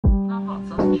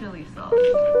sauce, chili sauce.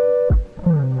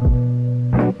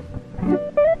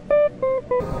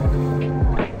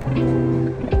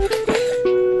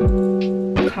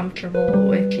 Comfortable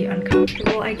with the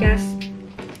uncomfortable, I guess.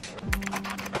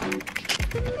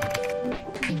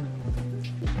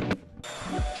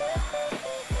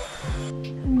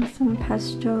 And some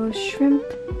pesto shrimp.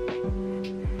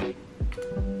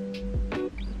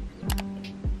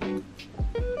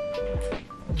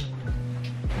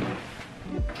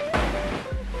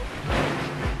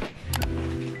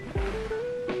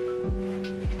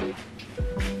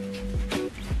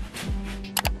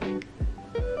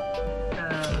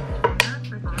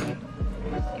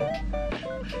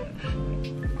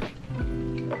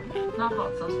 Not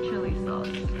hot sauce, chili sauce.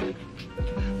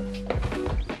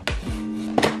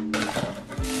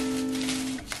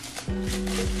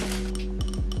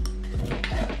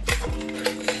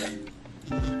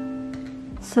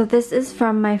 So this is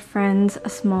from my friend's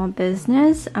small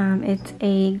business. It's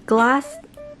a glass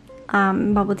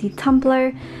bubble tea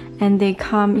tumbler, and they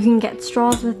come, you can get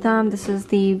straws with them. This is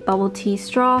the bubble tea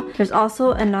straw. There's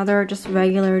also another just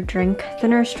regular drink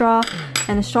thinner straw,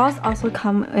 and the straws also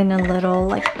come in a little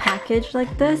like package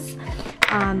like this.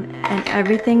 And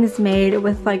everything is made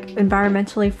with like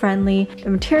environmentally friendly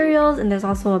materials, and there's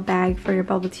also a bag for your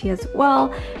bubble tea as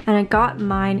well. And I got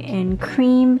mine in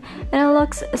cream, and it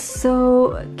looks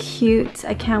so cute.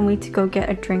 I can't wait to go get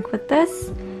a drink with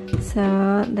this.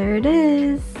 So there it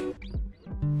is.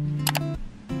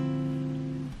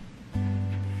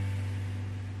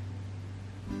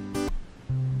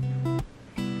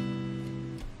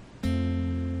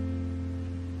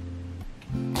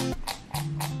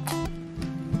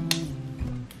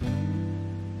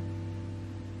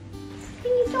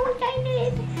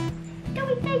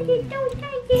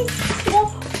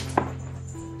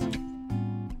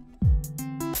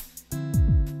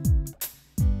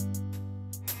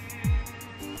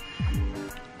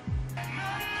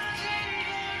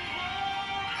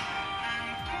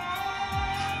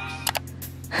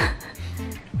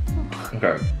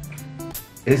 Okay,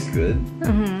 it's good,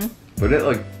 but it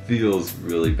like feels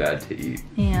really bad to eat.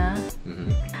 Yeah.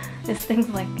 This thing's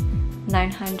like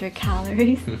 900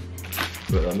 calories.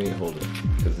 But let me hold it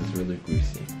because it's really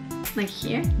greasy. Like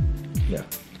here? Yeah.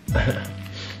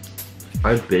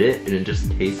 I bit it and it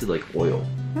just tasted like oil.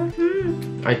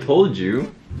 I told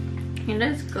you. It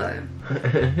is good.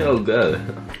 Oh, good.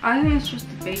 I think it's just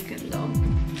the bacon though.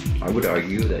 I would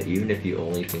argue that even if you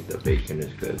only think that bacon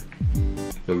is good,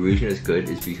 the reason it's good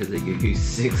is because they give you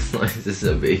 6 slices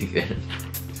of bacon.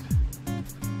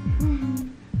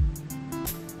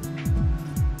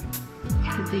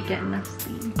 Did they get enough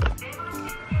steam?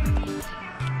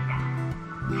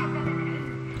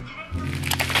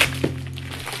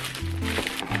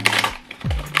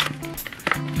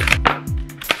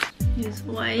 Use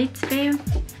white, babe?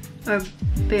 Or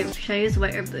babe, should I use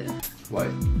white or blue?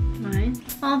 White. Mine?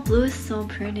 Oh, blue is so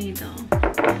pretty though.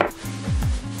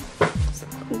 So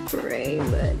gray,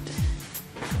 but...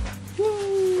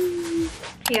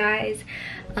 Hey guys,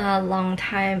 long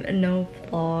time no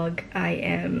vlog. I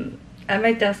am at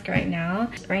my desk right now.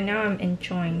 Right now I'm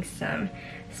enjoying some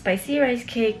spicy rice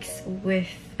cakes with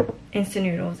instant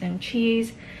noodles and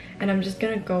cheese, and I'm just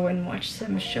gonna go and watch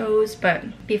some shows.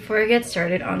 But before I get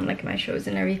started on like my shows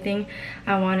and everything,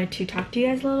 I wanted to talk to you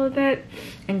guys a little bit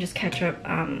and just catch up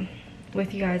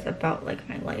with you guys about like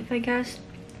my life, I guess.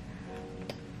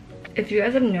 If you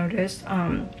guys have noticed,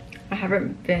 I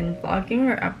haven't been vlogging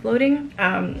or uploading,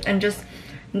 and I'm just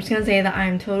gonna say that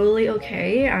I'm totally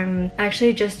okay. I'm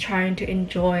actually just trying to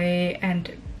enjoy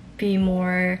and be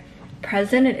more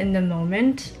present in the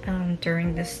moment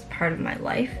during this part of my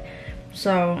life.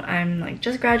 So I'm like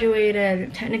just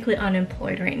graduated, technically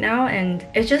unemployed right now, and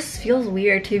it just feels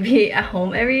weird to be at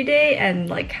home every day and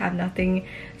like have nothing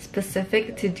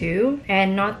specific to do.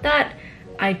 And not that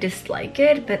I dislike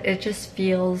it, but it just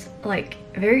feels like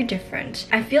very different.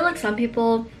 I feel like some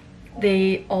people,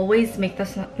 they always make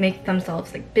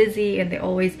themselves like busy, and they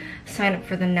always sign up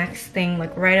for the next thing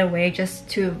like right away just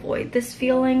to avoid this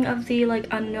feeling of the like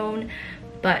unknown.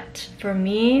 But for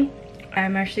me,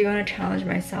 I'm actually going to challenge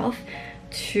myself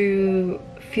to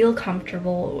feel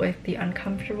comfortable with the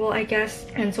uncomfortable, I guess.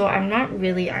 And so I'm not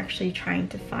really actually trying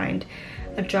to find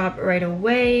a job right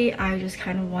away. I just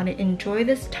kind of want to enjoy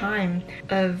this time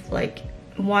of like,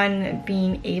 one,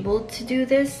 being able to do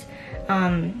this,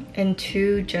 and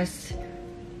two, just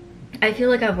I feel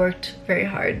like I've worked very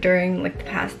hard during like the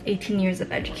past 18 years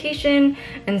of education,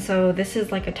 and so this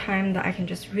is like a time that I can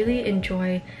just really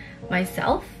enjoy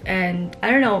myself. And I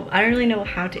don't really know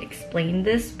how to explain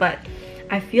this, but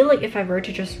I feel like if I were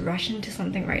to just rush into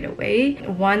something right away,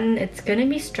 one, it's gonna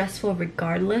be stressful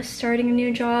regardless starting a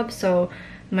new job, so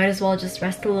might as well just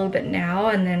rest a little bit now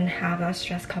and then have that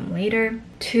stress come later.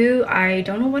 Two, I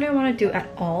don't know what I want to do at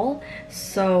all,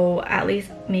 so at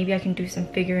least maybe I can do some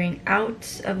figuring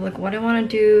out of like what I want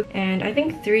to do. And I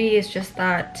think three is just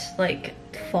that like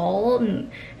fall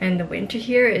and the winter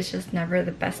here is just never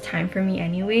the best time for me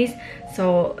anyways,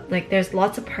 so like there's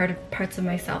lots of parts of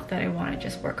myself that I want to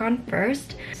just work on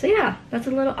first. So yeah, that's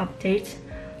a little update.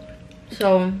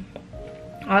 So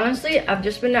honestly, I've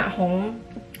just been at home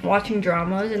watching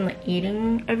dramas and like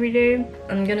eating every day.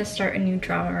 I'm gonna start a new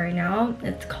drama right now.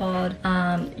 It's called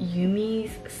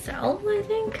Yumi's Cell, I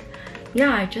think.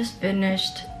 Yeah, I just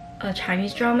finished a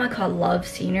Chinese drama called Love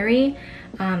Scenery,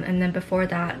 and then before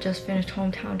that just finished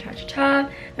Hometown Cha-Cha-Cha.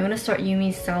 I'm gonna start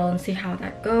Yumi's Cell and see how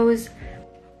that goes.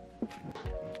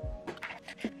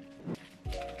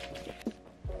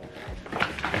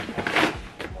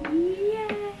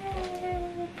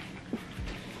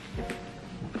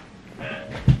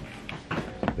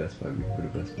 Best Buy, we go to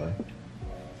Best Buy.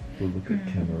 We'll look at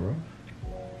camera.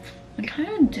 I kind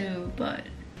of do, but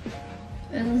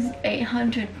it's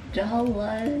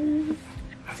 $800.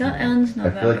 So it ends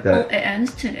November. Oh, it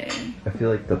ends today. I feel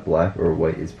like the black or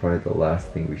white is probably the last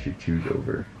thing we should choose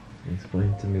over.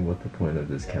 Explain to me what the point of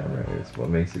this camera is. What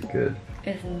makes it good?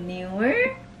 It's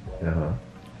newer. Uh-huh.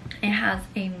 It has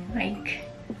a mic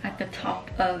at the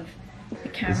top of the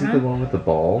camera. Is it the one with the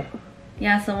ball?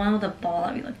 Yeah, it's the one with the ball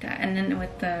that we looked at, and then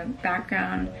with the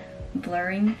background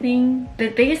blurring thing. The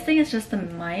biggest thing is just the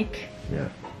mic. Yeah.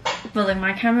 But like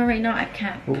my camera right now, I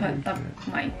can't put a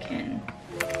mic in.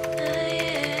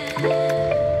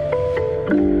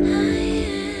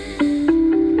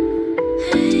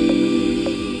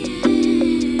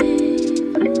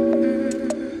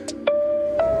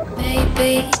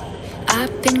 Baby,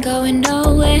 I've been going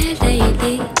nowhere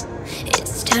lately.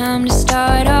 It's time to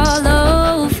start all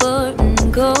over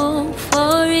and go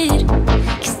for it.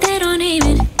 'Cause they don't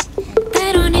even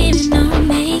know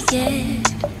me yet.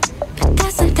 But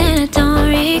that's something I don't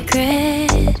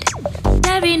regret.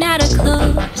 Every night I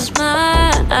close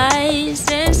my eyes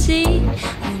and see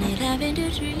only loving to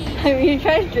dream. I mean, you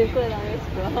try to drink without a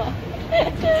straw. I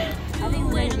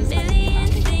think when a million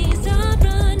things are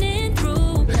running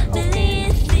through,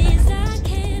 million things I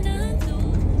can't undo.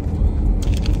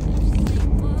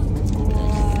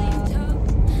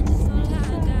 That's all I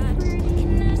got.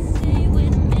 Can I say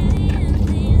when a million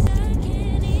things I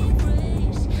can't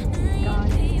erase? Million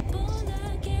people I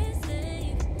can't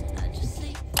save. I just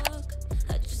sleepwalk,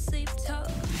 I just sleep talk.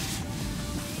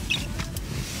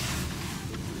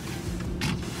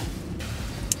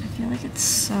 I feel like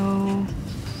it's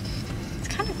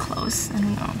kind of close. I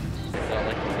don't know. It's not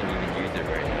like you can even use it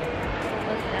right now.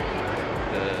 What's that?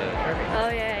 Oh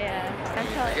yeah. I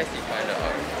guess you kind of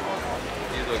are.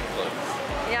 You look close.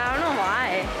 Yeah, I don't know why.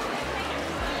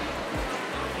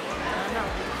 I don't know.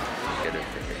 Get it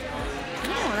for me.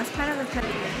 No, that's kind of the pet.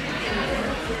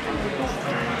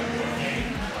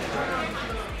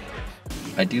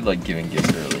 I do like giving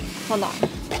gifts early. Hold on.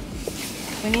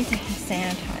 We need to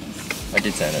sanitize. I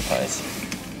did sanitize.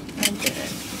 I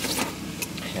didn't.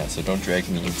 Yeah, so don't drag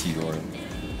me into your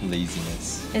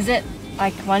laziness. Is it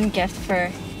like one gift for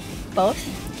both?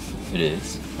 It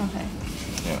is. Okay.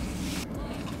 Yeah.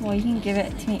 Well, you can give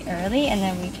it to me early and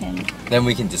then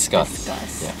we can discuss.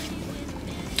 Yeah.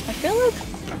 I feel like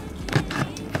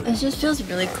it just feels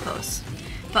really close.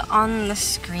 But on the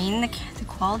screen, the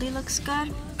quality looks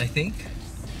good. I think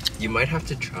you might have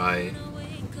to try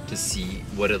to see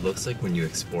what it looks like when you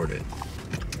export it.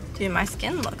 Dude, my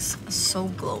skin looks so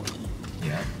glowy.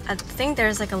 Yeah. I think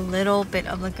there's like a little bit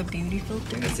of like a beauty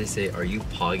filter. As they say, are you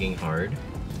pogging hard?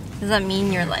 Does that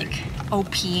mean you're like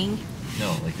OPing?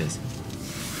 No, like this.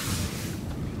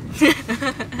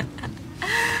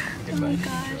 Oh my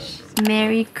gosh.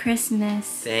 Merry Christmas.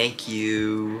 Thank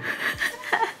you.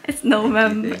 It's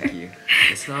November. Thank you.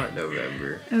 It's not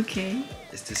November. Okay.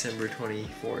 It's December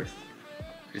 24th.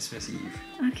 Christmas Eve.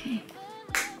 Okay.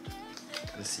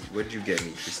 Let's see. What did you get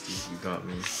me, Christy? You got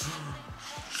me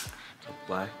a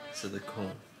black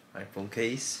silicone iPhone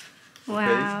case.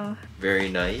 Wow. Very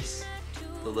nice.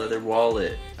 The leather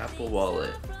wallet. Apple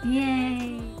wallet.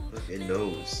 Yay. Look, it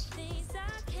knows.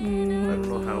 Ooh. I don't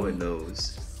know how it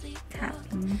knows.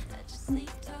 Tapping.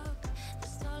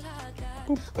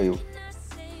 Ayo.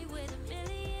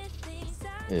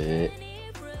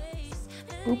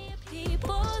 Boop.